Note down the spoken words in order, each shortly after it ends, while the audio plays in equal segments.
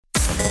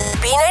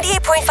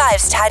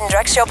B98.5's Tad and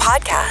Drex Show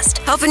podcast,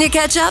 helping you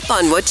catch up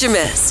on what you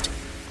missed.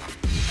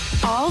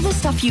 All the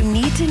stuff you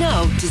need to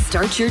know to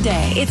start your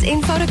day. It's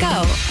Info to Go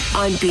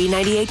on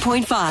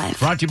B98.5.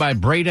 Brought to you by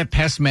Breda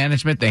Pest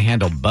Management. They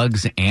handle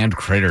bugs and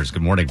critters.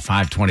 Good morning,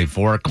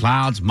 524.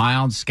 Clouds,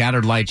 mild,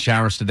 scattered light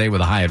showers today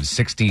with a high of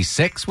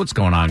 66. What's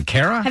going on,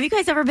 Kara? Have you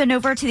guys ever been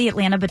over to the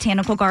Atlanta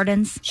Botanical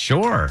Gardens?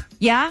 Sure.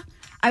 Yeah?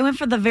 I went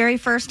for the very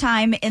first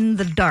time in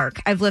the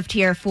dark. I've lived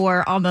here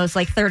for almost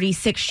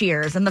 36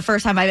 years, and the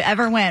first time I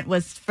ever went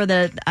was for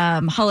the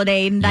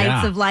holiday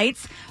Nights of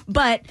Lights.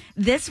 But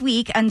this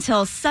week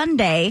until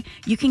Sunday,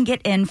 you can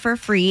get in for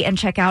free and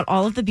check out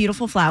all of the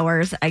beautiful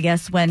flowers, I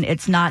guess, when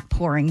it's not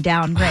pouring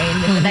down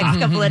rain in the next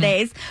couple of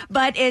days.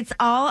 But it's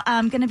all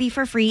going to be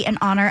for free in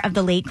honor of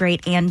the late,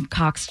 great Ann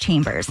Cox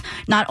Chambers.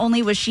 Not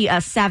only was she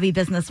a savvy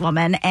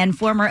businesswoman and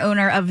former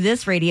owner of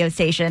this radio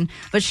station,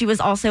 but she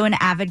was also an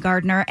avid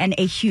gardener and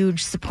a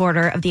huge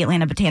supporter of the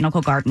Atlanta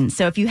Botanical Gardens.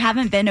 So if you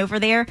haven't been over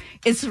there,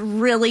 it's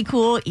really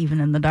cool, even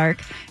in the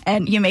dark.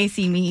 And you may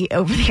see me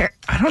over there.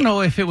 I don't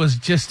know if it was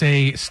just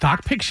a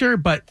stock picture,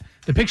 but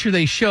the picture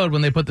they showed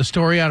when they put the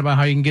story out about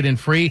how you can get in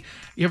free.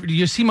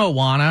 You see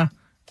Moana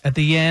at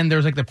the end?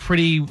 There's the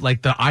pretty,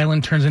 the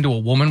island turns into a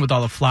woman with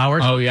all the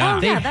flowers. Oh,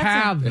 yeah. They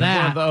have that.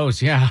 One of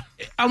those, yeah.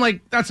 I'm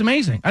like, that's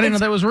amazing. I didn't know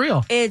that was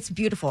real. It's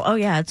beautiful. Oh,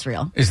 yeah, it's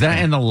real. Is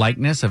that in the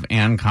likeness of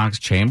Ann Cox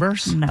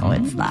Chambers? No,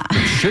 it's not.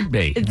 It should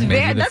be.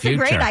 That's a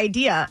great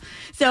idea.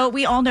 So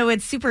we all know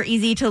it's super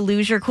easy to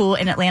lose your cool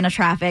in Atlanta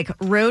traffic.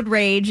 Road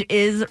rage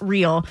is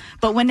real.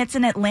 But when it's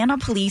an Atlanta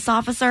police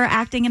officer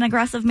acting in an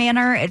aggressive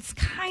manner, it's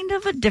kind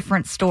of a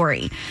different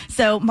story.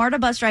 So MARTA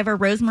bus driver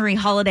Rosemarie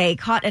Holiday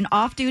caught an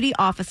off-duty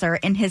officer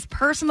in his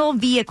personal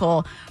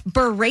vehicle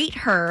berate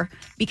her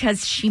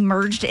because she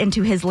merged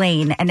into his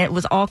lane, and it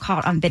was all caught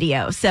on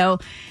video. So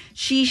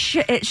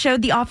it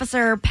showed the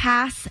officer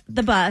pass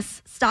the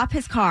bus, stop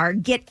his car,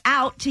 get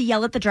out to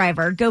yell at the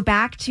driver, go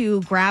back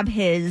to grab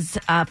his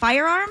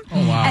firearm,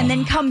 and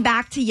then come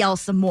back to yell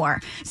some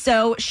more.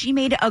 So she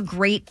made a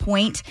great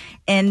point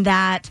in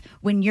that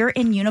when you're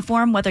in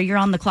uniform, whether you're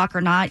on the clock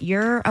or not,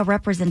 you're a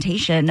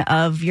representation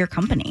of your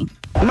company.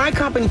 My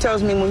company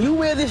tells me when you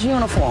wear this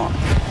uniform,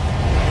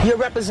 you're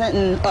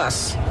representing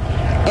us.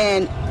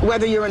 And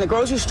whether you're in the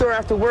grocery store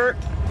after work,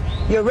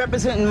 you're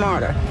representing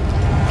MARTA.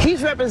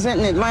 He's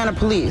representing Atlanta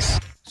Police.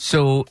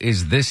 So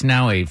is this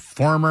now a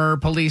former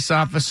police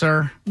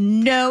officer?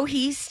 No,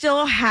 he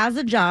still has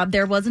a job.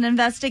 There was an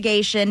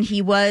investigation.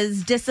 He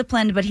was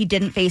disciplined, but he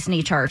didn't face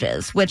any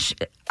charges, which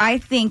I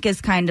think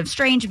is kind of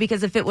strange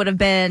because if it would have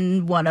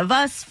been one of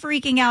us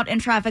freaking out in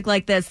traffic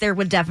like this, there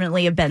would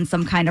definitely have been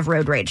some kind of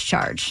road rage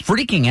charge.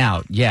 Freaking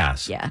out,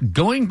 yes. Yeah.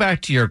 Going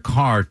back to your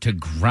car to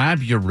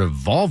grab your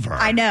revolver.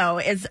 I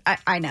know.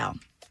 I know.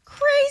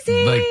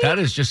 Crazy. That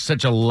is just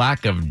such a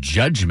lack of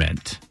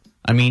judgment.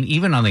 I mean,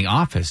 even on The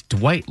Office,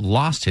 Dwight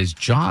lost his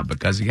job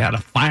because he had a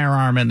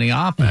firearm in the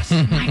office.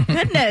 My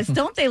goodness,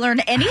 don't they learn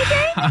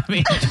anything? I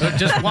mean,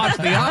 just watch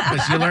The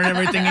Office. You learn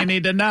everything you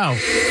need to know.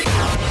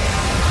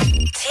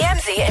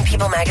 TMZ and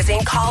People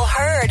Magazine call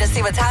her to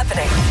see what's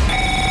happening.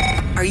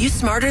 Are You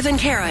Smarter Than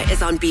Kara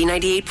is on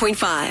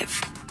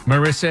B98.5.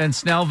 Marissa in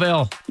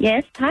Snellville.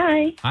 Yes,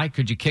 hi. Hi,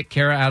 could you kick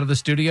Kara out of the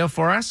studio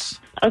for us?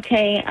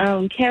 Okay,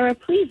 Kara,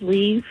 please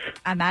leave.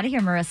 I'm out of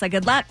here, Marissa.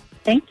 Good luck.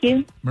 Thank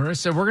you.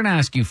 Marissa, we're going to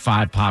ask you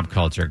 5 pop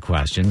culture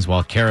questions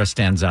while Kara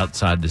stands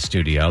outside the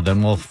studio.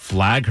 Then we'll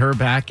flag her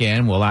back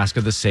in. We'll ask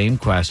her the same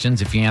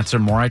questions. If you answer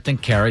more right than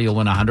Kara, you'll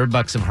win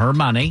 $100 of her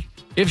money.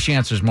 If she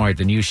answers more right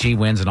than you, she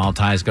wins and all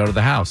ties go to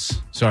the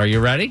house. So are you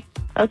ready?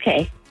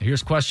 Okay.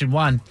 Here's question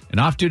 1. An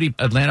off-duty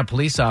Atlanta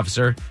police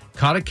officer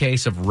caught a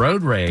case of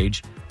road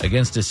rage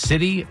against a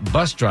city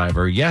bus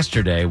driver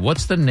yesterday.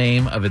 What's the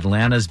name of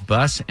Atlanta's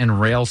bus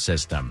and rail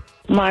system?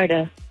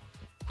 MARTA.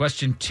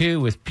 Question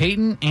 2, with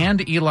Peyton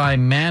and Eli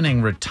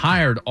Manning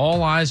retired,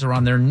 all eyes are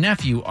on their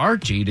nephew,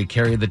 Archie, to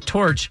carry the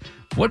torch.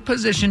 What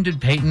position did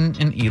Peyton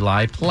and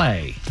Eli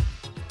play?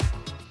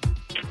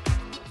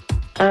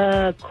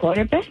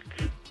 Quarterback.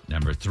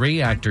 Number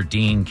 3, actor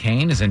Dean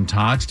Cain is in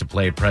talks to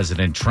play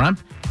President Trump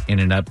in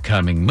an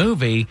upcoming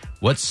movie.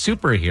 What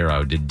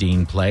superhero did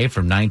Dean play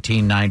from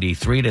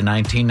 1993 to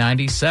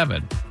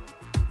 1997?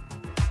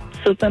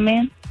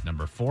 Superman.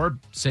 Number 4,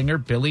 singer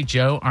Billy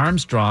Joe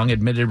Armstrong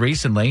admitted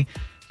recently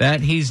that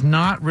he's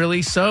not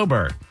really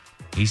sober.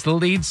 He's the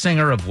lead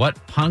singer of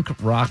what punk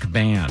rock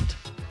band?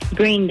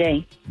 Green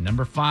Day.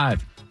 Number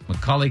 5,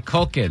 Macaulay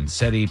Culkin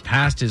said he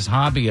passed his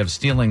hobby of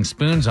stealing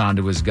spoons on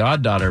to his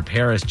goddaughter,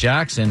 Paris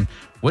Jackson.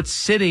 What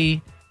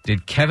city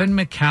did Kevin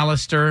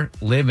McAllister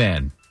live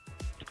in?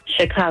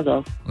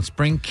 Chicago. Let's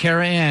bring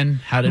Kara in.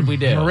 How did we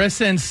do?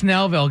 Marissa in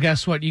Snellville,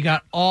 guess what? You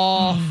got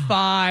all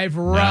 5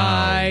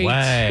 right. No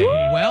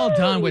way. Well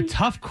done with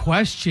tough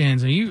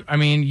questions. And you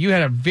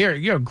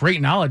have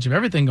great knowledge of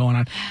everything going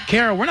on.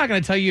 Kara, we're not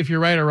going to tell you if you're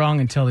right or wrong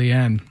until the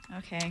end.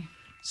 Okay.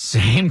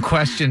 Same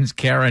questions,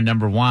 Kara.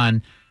 Number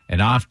 1,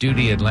 an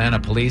off-duty Atlanta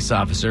police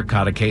officer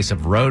caught a case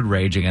of road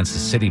rage against a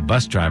city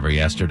bus driver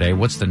yesterday.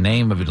 What's the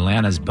name of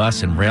Atlanta's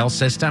bus and rail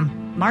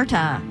system?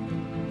 MARTA.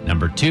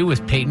 Number 2,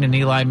 with Peyton and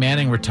Eli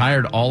Manning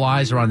retired, all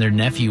eyes are on their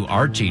nephew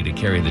Archie to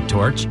carry the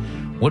torch.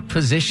 What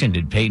position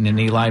did Peyton and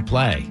Eli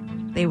play?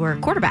 They were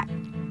quarterback.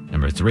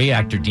 Number 3,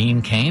 actor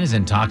Dean Cain is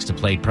in talks to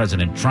play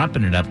President Trump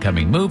in an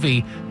upcoming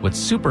movie. What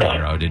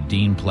superhero did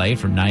Dean play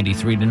from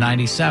 93 to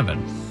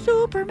 97?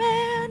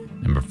 Superman.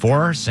 Number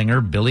 4, singer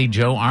Billy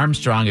Joe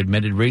Armstrong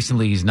admitted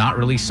recently he's not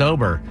really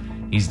sober.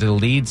 He's the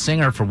lead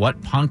singer for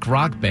what punk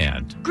rock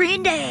band?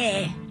 Green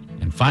Day.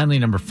 And finally,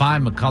 number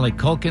 5, Macaulay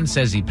Culkin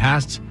says he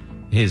passed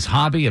his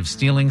hobby of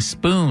stealing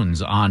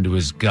spoons on to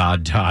his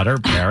goddaughter,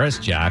 Paris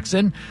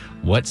Jackson.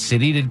 What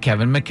city did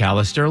Kevin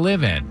McAllister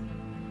live in?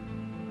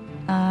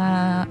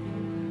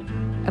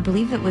 I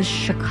believe it was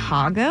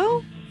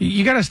Chicago.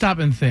 You got to stop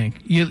and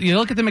think. You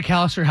look at the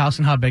McAllister house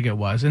and how big it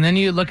was, and then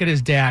you look at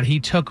his dad. He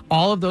took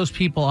all of those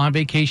people on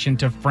vacation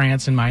to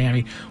France and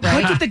Miami.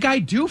 What did the guy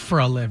do for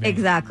a living?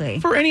 Exactly.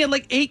 For any,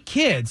 like 8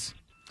 kids.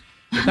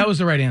 That was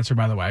the right answer,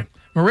 by the way.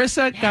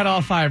 Marissa got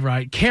all 5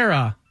 right.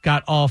 Kara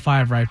got all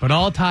 5 right, but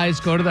all ties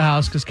go to the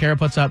house because Kara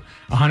puts up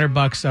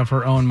 $100 of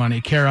her own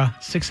money. Kara,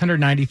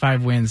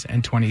 695 wins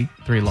and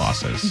 23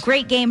 losses.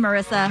 Great game,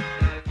 Marissa.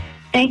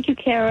 Thank you,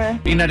 Kara.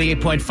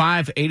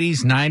 B98.5,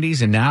 80s,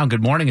 90s, and now.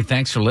 Good morning, and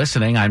thanks for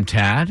listening. I'm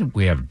Tad.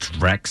 We have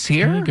Drex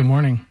here. Hey, good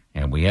morning.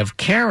 And we have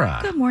Kara.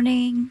 Good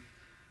morning.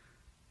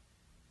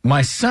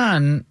 My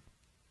son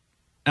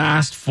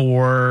asked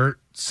for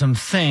some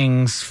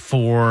things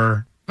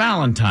for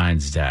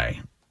Valentine's Day.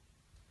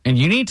 And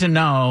you need to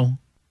know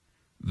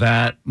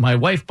that my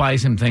wife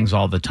buys him things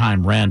all the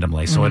time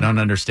randomly, so I don't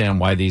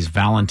understand why these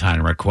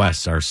Valentine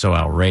requests are so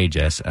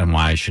outrageous and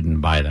why I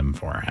shouldn't buy them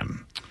for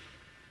him.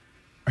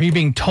 Are you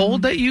being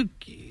told that you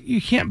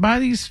can't buy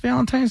these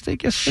Valentine's Day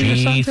gifts for your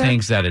son? She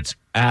thinks that it's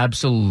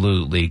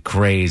absolutely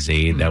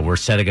crazy that we're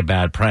setting a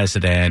bad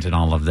precedent and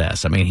all of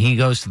this. I mean, he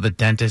goes to the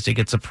dentist, he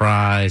gets a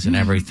prize and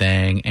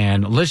everything.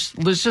 And let's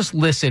just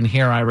listen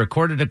here. I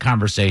recorded a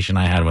conversation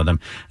I had with him.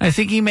 I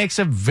think he makes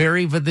a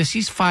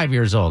he's 5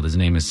 years old. His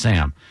name is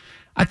Sam.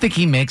 I think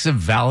he makes a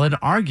valid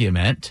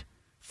argument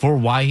for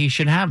why he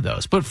should have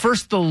those. But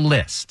first, the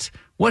list.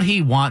 What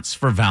he wants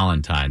for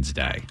Valentine's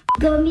Day.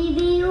 Gummy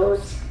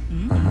bears,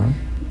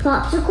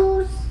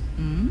 popsicles,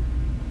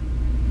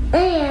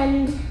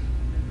 and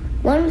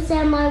one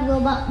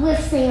semi-robot with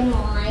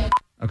samurai.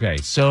 Okay,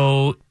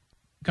 so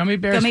Gummy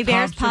bears,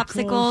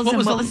 popsicles, What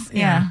and was the-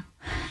 yeah.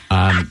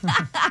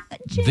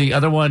 the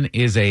other one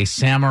is a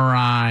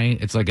samurai.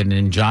 It's like a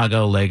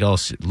Ninjago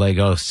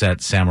Lego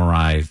set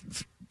samurai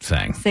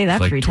thing. Say that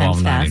it's like 3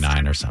 times fast.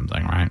 $12.99 or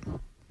something, right?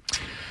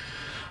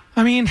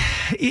 I mean,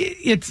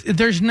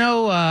 there's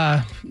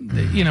no,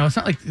 it's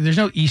not like there's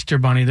no Easter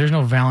bunny. There's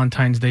no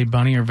Valentine's Day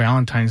bunny or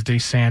Valentine's Day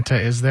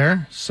Santa, is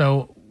there?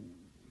 So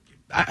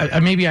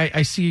maybe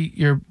I see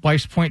your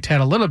wife's point, Ted,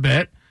 a little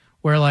bit,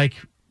 where like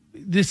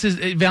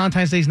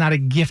Valentine's Day is not a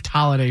gift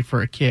holiday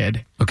for a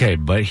kid. Okay,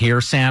 but hear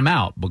Sam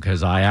out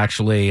because I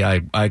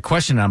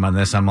questioned him on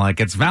this. I'm like,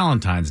 it's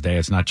Valentine's Day.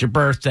 It's not your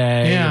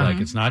birthday. Yeah. Like,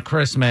 it's not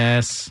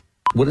Christmas.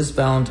 What is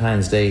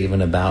Valentine's Day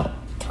even about?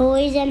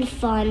 Toys and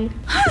fun.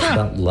 It's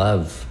about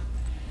love.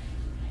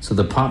 So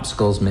the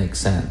popsicles make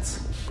sense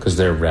because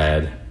they're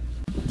red,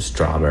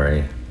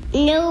 strawberry.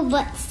 No,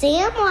 but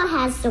Samurai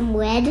has some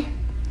red.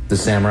 The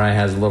samurai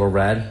has a little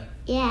red.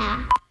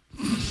 Yeah.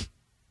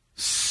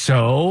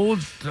 So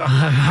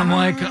I'm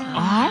like,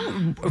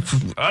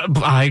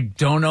 I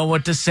don't know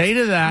what to say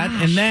to that.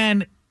 And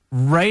then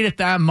right at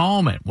that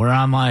moment where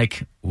I'm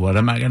like, what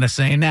am I going to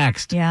say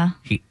next? Yeah.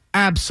 He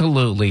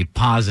absolutely,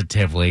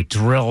 positively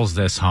drills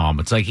this home.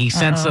 It's like he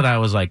sensed that I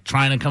was like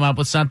trying to come up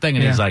with something.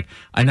 And he's like,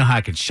 I know how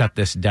I could shut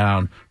this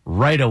down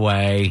right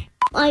away.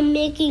 I'm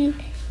making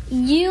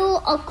you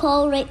a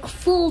call like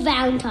full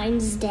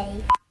Valentine's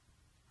Day.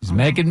 He's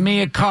making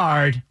me a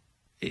card.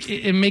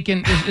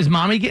 Is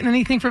mommy getting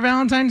anything for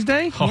Valentine's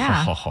Day?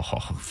 Yeah.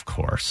 Of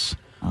course.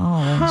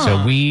 Oh.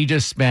 So we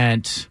just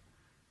spent,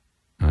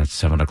 it's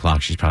 7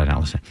 o'clock. She's probably not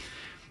listening.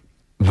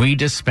 We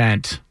just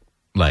spent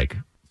like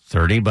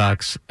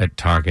 $30 at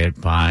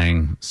Target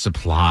buying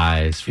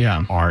supplies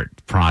for art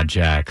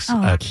projects,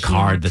 a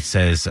card that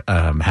says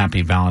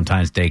Happy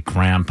Valentine's Day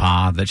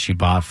Grandpa that he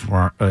bought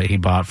for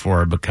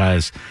her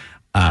because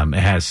it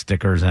has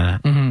stickers in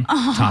it.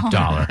 Top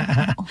dollar.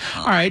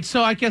 All right,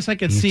 so I guess I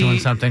could He's see doing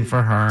something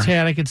for her.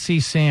 Ted, I could see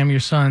Sam, your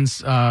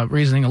son's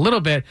reasoning a little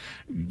bit.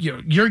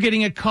 You're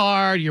getting a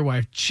card. Your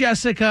wife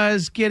Jessica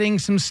is getting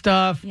some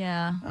stuff.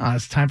 Yeah.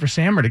 It's time for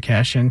Sammer to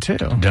cash in too.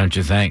 Don't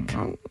you think?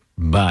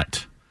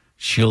 But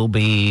she'll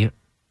be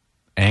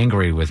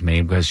angry with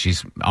me because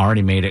she's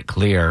already made it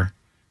clear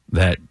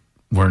that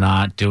we're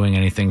not doing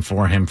anything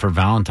for him for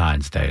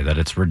Valentine's Day, that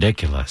it's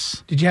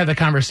ridiculous. Did you have the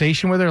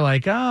conversation with her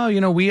like,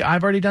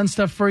 I've already done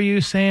stuff for you,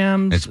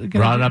 Sam? It's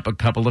brought up a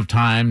couple of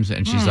times,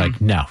 and she's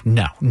like, no,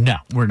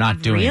 we're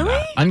not doing Really?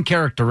 that.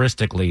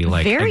 Uncharacteristically,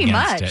 like, Very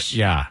against much. it.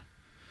 Yeah.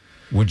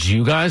 Would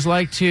you guys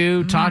like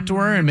to talk to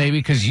her? And maybe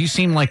because you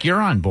seem like you're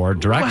on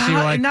board. Drex, you're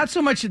like, not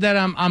so much that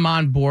I'm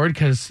on board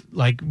because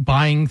like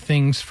buying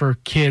things for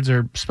kids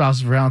or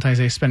spouses for Valentine's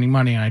Day, spending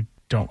money, and I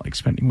don't like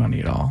spending money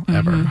at all,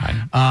 ever.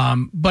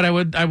 But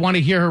I want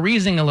to hear her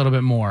reasoning a little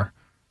bit more.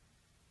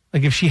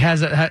 Like if she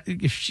has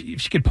if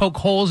she could poke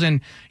holes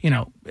in,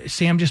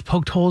 Sam just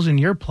poked holes in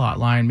your plot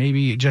line.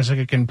 Maybe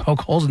Jessica can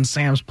poke holes in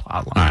Sam's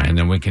plot line. All right, and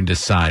then we can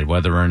decide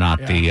whether or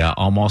not the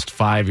almost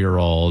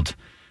 5-year-old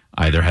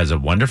either has a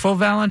wonderful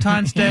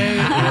Valentine's Day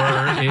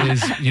or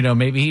is,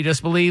 maybe he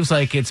just believes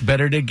like it's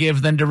better to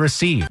give than to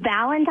receive.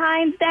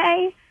 Valentine's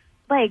Day?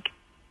 Like,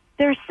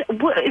 is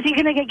he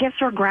going to get gifts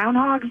for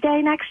Groundhog's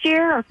Day next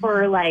year or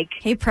for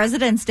Hey,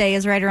 President's Day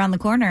is right around the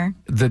corner.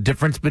 The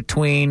difference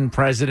between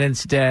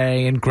President's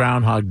Day and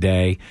Groundhog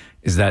Day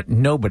is that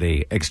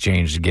nobody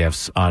exchanged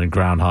gifts on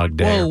Groundhog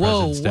Day or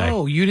President's Day.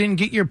 Whoa. You didn't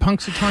get your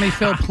Punxsutawney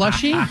Phil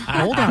plushie?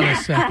 Hold on a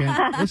second.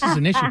 This is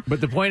an issue. But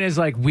the point is,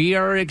 we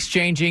are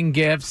exchanging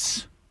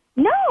gifts.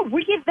 No,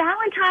 we give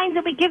Valentine's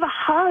and we give a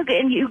hug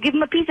and you give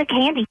him a piece of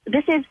candy.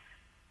 This is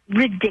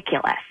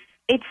ridiculous.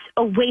 It's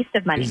a waste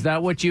of money. Is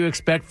that what you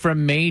expect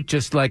from me?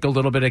 Just like a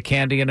little bit of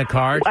candy and a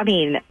card? I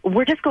mean,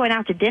 we're just going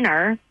out to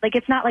dinner.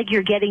 It's not like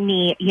you're getting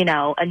me,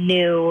 a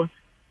new,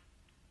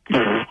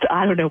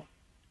 I don't know,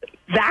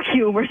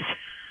 vacuum or Is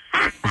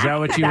that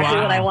what you exactly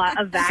want? what I want,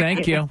 a vacuum.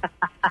 Thank you.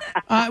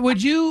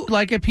 Would you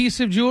like a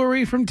piece of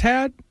jewelry from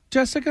Tad,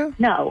 Jessica?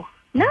 No,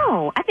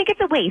 I think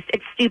it's a waste.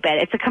 It's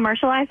stupid. It's a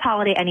commercialized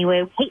holiday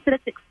anyway. Hate that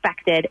it's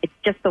expected. It's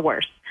just the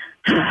worst.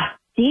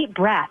 Deep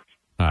breath.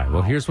 All right,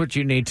 well, here's what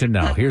you need to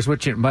know. Here's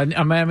what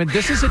I mean,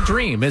 this is a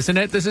dream, isn't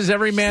it? This is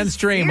every man's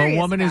dream. A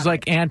woman who's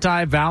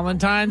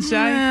anti-Valentine's Day.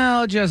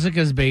 Well,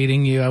 Jessica's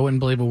baiting you. I wouldn't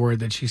believe a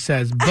word that she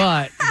says,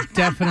 but it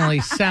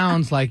definitely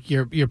sounds like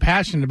you're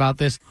passionate about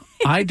this.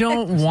 I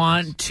don't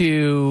want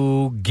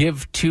to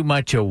give too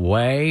much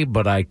away,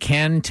 but I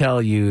can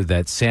tell you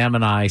that Sam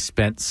and I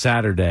spent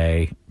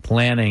Saturday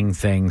planning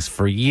things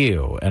for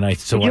you. And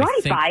Did you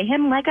already buy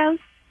him Legos?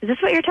 Is this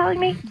what you're telling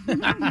me?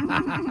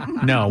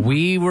 No,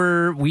 we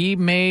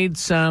made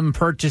some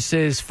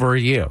purchases for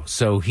you.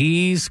 So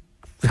Yeah,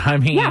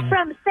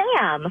 from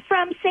Sam.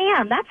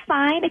 That's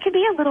fine. It could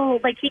be a little,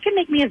 he can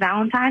make me a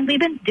Valentine's. We've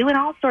been doing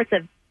all sorts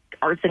of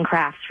arts and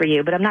crafts for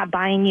you, but I'm not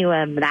buying you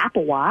an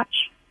Apple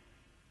Watch.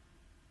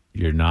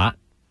 You're not?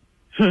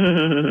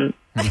 Get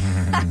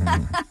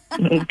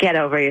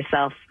over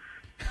yourself.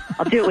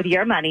 I'll do it with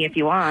your money if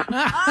you want.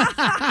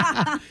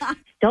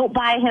 Don't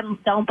buy him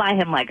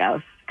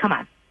Legos. Come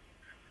on.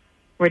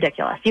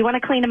 Ridiculous. Do you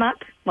want to clean him up?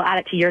 We'll add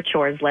it to your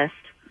chores list.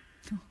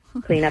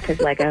 Clean up his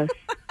Legos.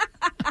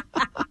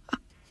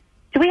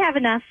 Do we have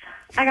enough?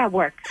 I got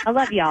work. I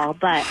love y'all,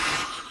 but...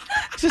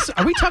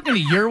 Are we talking to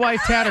your wife,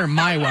 Tad, or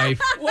my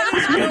wife? What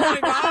is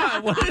going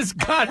on? What has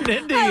gotten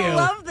into you? I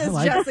love this,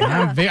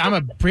 Jessica. I'm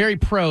a very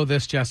pro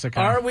this, Jessica.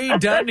 Are we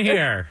done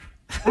here?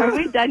 Are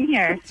we done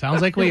here?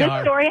 Sounds like we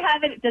are.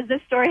 Does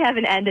this story have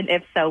an end, and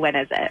if so, when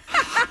is it?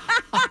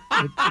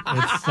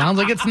 It sounds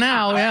like it's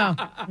now, yeah.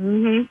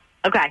 Mm-hmm.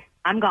 Okay,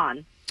 I'm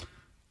gone.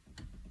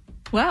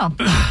 Well.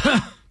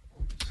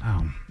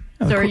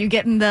 So are you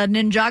getting the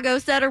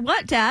Ninjago set or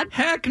what, Tad?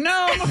 Heck no,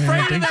 I'm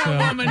afraid of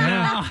that woman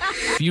now. Yeah.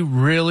 If you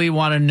really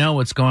want to know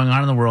what's going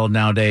on in the world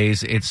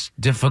nowadays, it's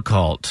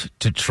difficult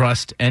to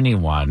trust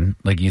anyone.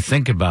 You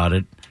think about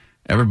it,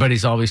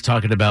 everybody's always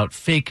talking about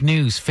fake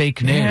news.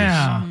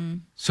 Yeah.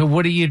 So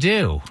what do? You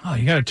got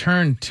to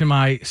turn to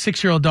my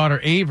 6-year-old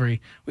daughter,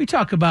 Avery. We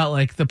talk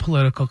about, the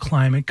political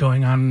climate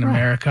going on in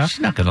America.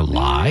 She's not going to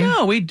lie.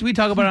 No, we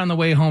talk about it on the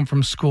way home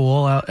from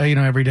school,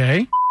 every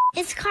day.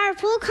 It's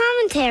Carpool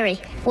Commentary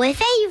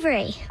with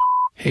Avery.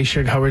 Hey,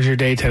 Suge, how was your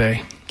day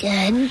today?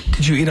 Good.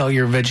 Did you eat all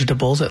your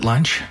vegetables at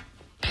lunch?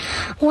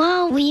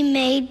 Well, we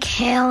made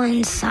kale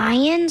in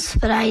science,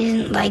 but I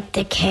didn't like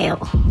the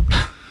kale.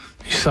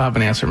 You still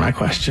haven't answered my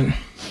question.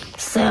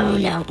 So,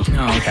 no.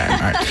 Oh, okay,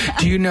 all right.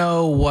 Do you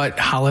know what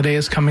holiday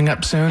is coming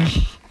up soon?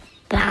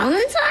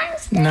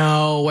 Valentine's Day?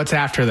 No, what's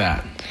after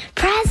that?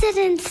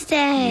 President's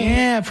Day.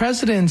 Yeah,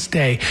 President's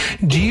Day.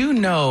 Do you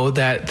know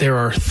that there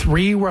are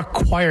 3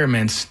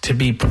 requirements to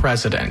be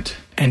president?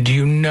 And do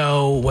you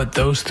know what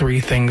those 3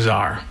 things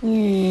are?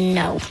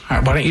 No. All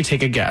right, why don't you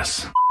take a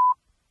guess?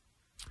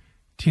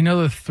 Do you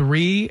know the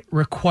 3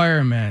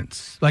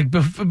 requirements?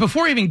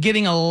 Before even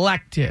getting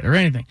elected or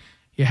anything,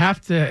 you have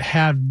to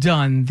have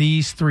done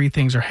these 3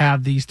 things or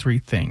have these 3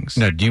 things.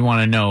 No, do you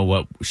want to know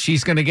what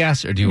she's going to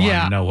guess, or do you want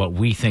to know what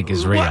we think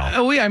is real?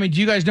 Do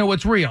you guys know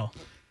what's real?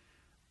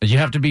 You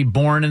have to be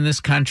born in this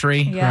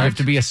country. Yeah. You have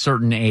to be a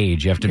certain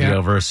age. You have to be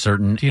over a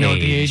certain age. Do you know what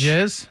the age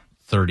is?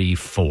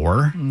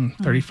 34.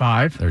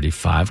 35.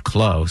 35,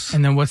 close.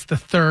 And then what's the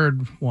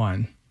third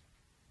one?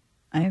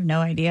 I have no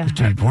idea.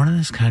 To be born in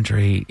this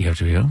country, you have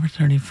to be over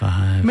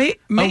 35.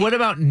 What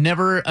about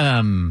never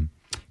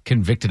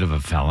convicted of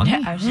a felony?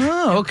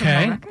 Yeah,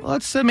 okay. Well,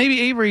 let's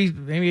maybe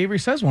Avery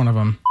says one of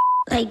them.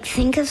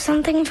 Think of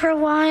something for a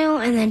while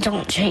and then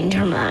don't change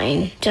your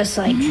mind. Just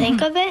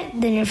think of it,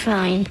 then you're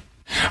fine.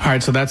 All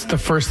right, so that's the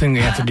first thing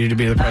you have to do to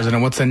be the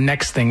president. What's the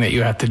next thing that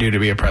you have to do to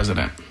be a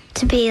president?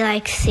 To be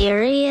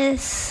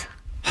serious.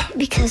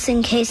 Because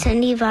in case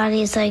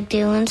anybody's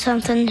doing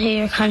something to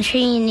your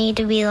country, you need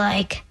to be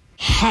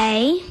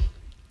hey,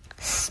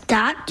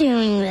 Stop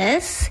doing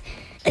this.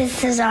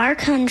 This is our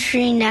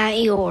country, not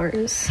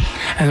yours.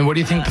 And what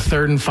do you think the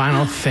third and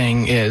final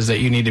thing is that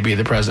you need to be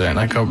the president,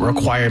 like a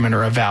requirement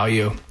or a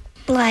value?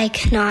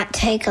 Like, not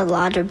take a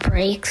lot of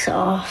breaks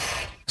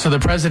off. So the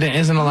president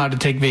isn't allowed to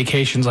take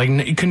vacations. Like,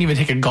 you couldn't even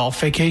take a golf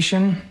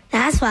vacation?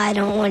 That's why I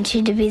don't want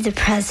you to be the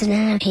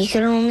president. You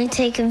could only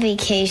take a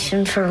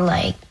vacation for,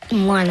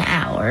 1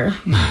 hour.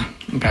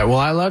 Okay, well,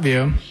 I love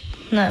you.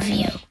 Love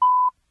you.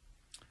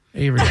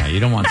 Avery, yeah, you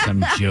don't want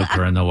some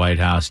joker in the White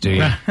House, do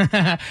you?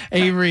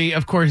 Avery,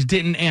 of course,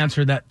 didn't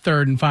answer that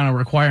third and final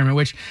requirement,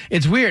 which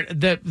it's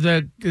weird that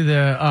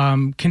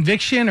the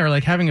conviction or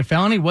having a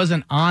felony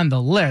wasn't on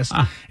the list.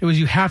 It was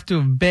you have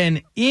to have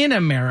been in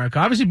America,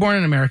 obviously born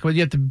in America, but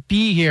you have to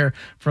be here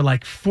for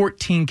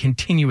 14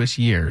 continuous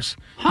years.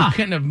 You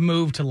couldn't have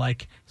moved to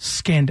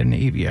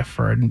Scandinavia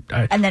for and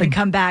then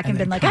come back and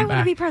been like, I want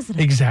to be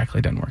president.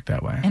 Exactly, doesn't work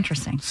that way.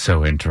 Interesting.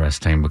 So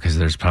interesting, because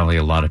there's probably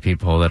a lot of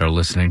people that are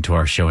listening to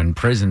our show in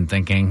prison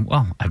thinking,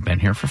 well, I've been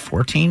here for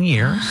 14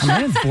 years.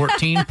 I'm in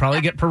 14,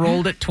 probably get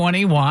paroled at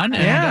 21.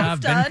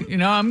 And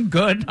I'm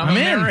good. I'm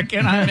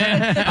American. I'm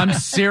in. I'm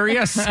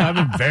serious.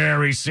 I'm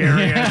very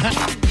serious.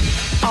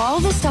 All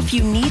the stuff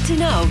you need to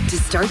know to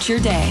start your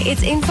day.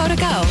 It's Info to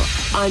Go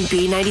on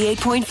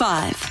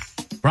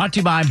B98.5. Brought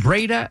to you by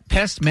Breda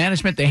Pest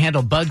Management. They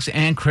handle bugs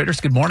and critters.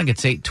 Good morning.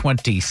 It's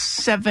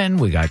 8:27.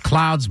 We got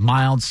clouds,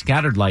 mild,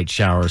 scattered light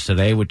showers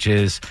today, which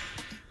is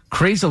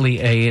crazily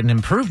an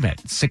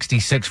improvement.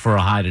 66 for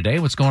a high today.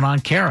 What's going on,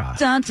 Kara?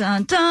 Dun,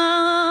 dun,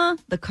 dun.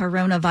 The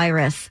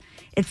coronavirus.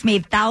 It's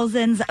made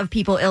thousands of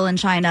people ill in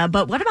China.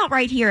 But what about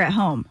right here at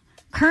home?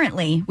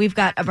 Currently, we've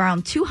got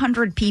around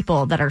 200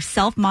 people that are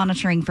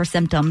self-monitoring for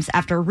symptoms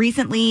after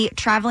recently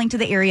traveling to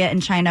the area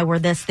in China where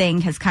this thing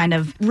has kind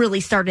of really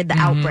started the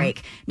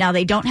outbreak. Now,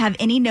 they don't have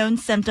any known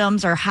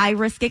symptoms or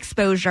high-risk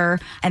exposure,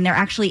 and they're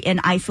actually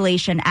in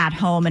isolation at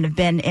home and have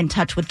been in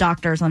touch with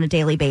doctors on a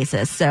daily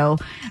basis. So,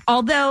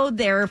 although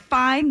they're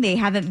fine, they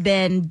haven't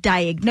been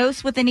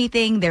diagnosed with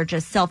anything. They're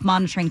just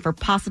self-monitoring for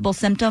possible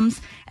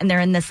symptoms, and they're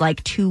in this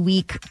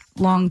 2-week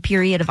long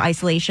period of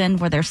isolation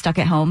where they're stuck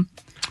at home.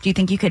 Do you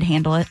think you could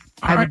handle it?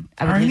 Are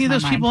any of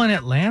those people in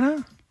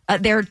Atlanta?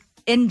 They're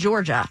in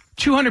Georgia.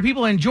 200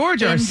 people in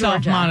Georgia are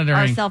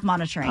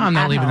self-monitoring. I'm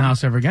not leaving the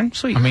house ever again.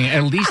 Sweet. I mean,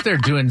 at least they're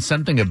doing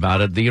something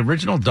about it. The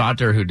original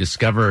doctor who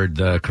discovered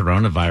the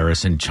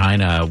coronavirus in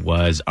China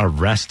was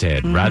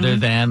arrested. Rather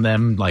than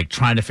them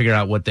trying to figure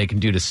out what they can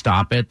do to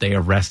stop it, they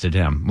arrested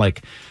him.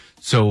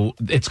 So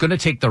it's going to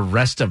take the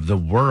rest of the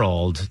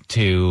world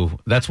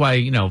that's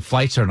why,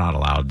 flights are not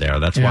allowed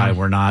there. That's why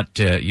we're not,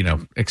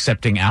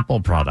 accepting Apple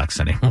products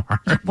anymore.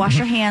 Wash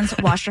your hands,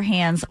 wash your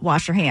hands,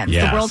 wash your hands.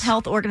 Yes. The World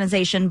Health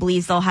Organization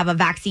believes they'll have a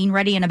vaccine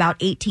ready in about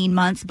 18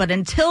 months. But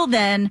until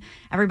then,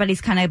 everybody's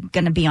kind of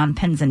going to be on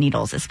pins and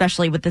needles,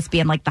 especially with this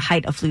being the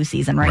height of flu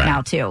season right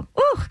now, too.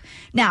 Ooh.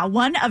 Now,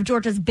 one of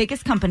Georgia's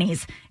biggest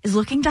companies is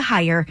looking to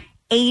hire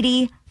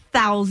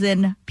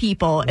 80,000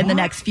 people in the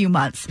next few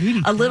months.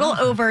 A little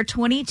over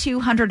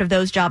 2,200 of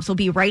those jobs will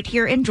be right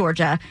here in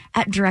Georgia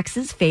at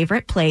Drex's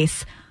favorite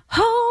place,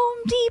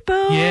 Home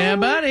Depot. Yeah,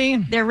 buddy.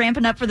 They're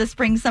ramping up for the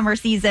spring-summer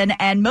season,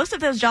 and most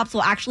of those jobs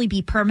will actually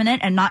be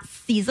permanent and not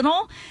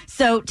seasonal.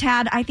 So,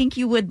 Tad, I think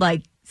you would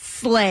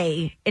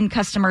slay in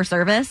customer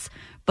service,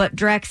 but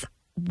Drex,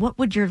 what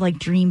would your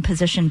dream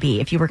position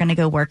be if you were going to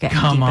go work at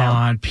Home Depot? Come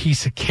on,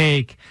 piece of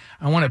cake.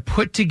 I want to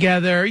put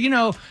together, you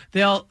go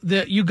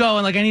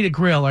and I need a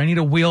grill or I need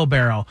a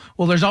wheelbarrow.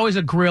 Well, there's always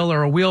a grill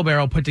or a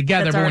wheelbarrow put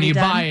together, but when you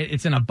buy it,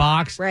 it's in a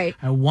box. Right.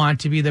 I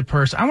want to be the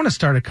person. I want to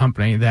start a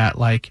company that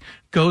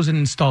goes and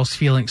installs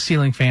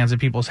ceiling fans at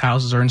people's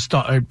houses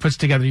or puts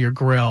together your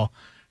grill.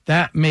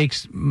 That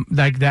makes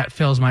that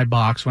fills my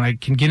box when I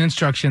can get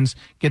instructions,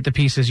 get the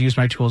pieces, use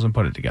my tools, and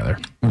put it together.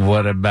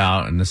 What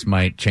about, and this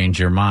might change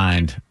your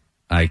mind,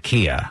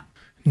 IKEA?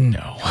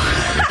 No.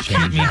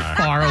 Keep me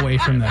far away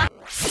from that.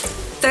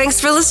 Thanks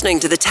for listening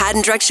to the Tad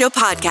and Drex Show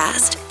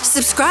podcast.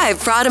 Subscribe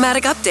for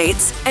automatic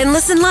updates and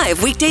listen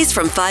live weekdays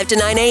from 5 to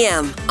 9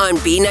 a.m. on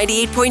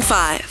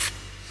B98.5.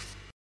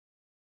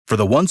 For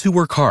the ones who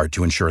work hard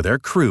to ensure their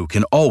crew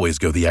can always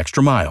go the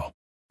extra mile,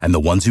 and the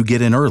ones who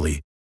get in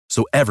early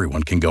so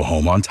everyone can go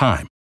home on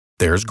time,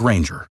 there's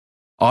Grainger,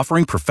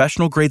 offering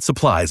professional-grade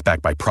supplies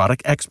backed by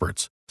product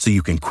experts so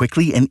you can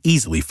quickly and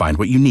easily find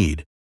what you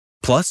need.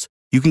 Plus,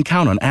 you can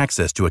count on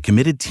access to a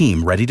committed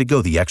team ready to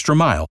go the extra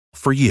mile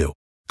for you.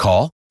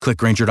 Call, click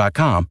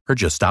Grainger.com, or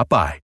just stop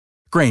by.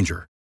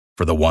 Grainger,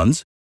 for the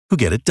ones who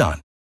get it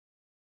done.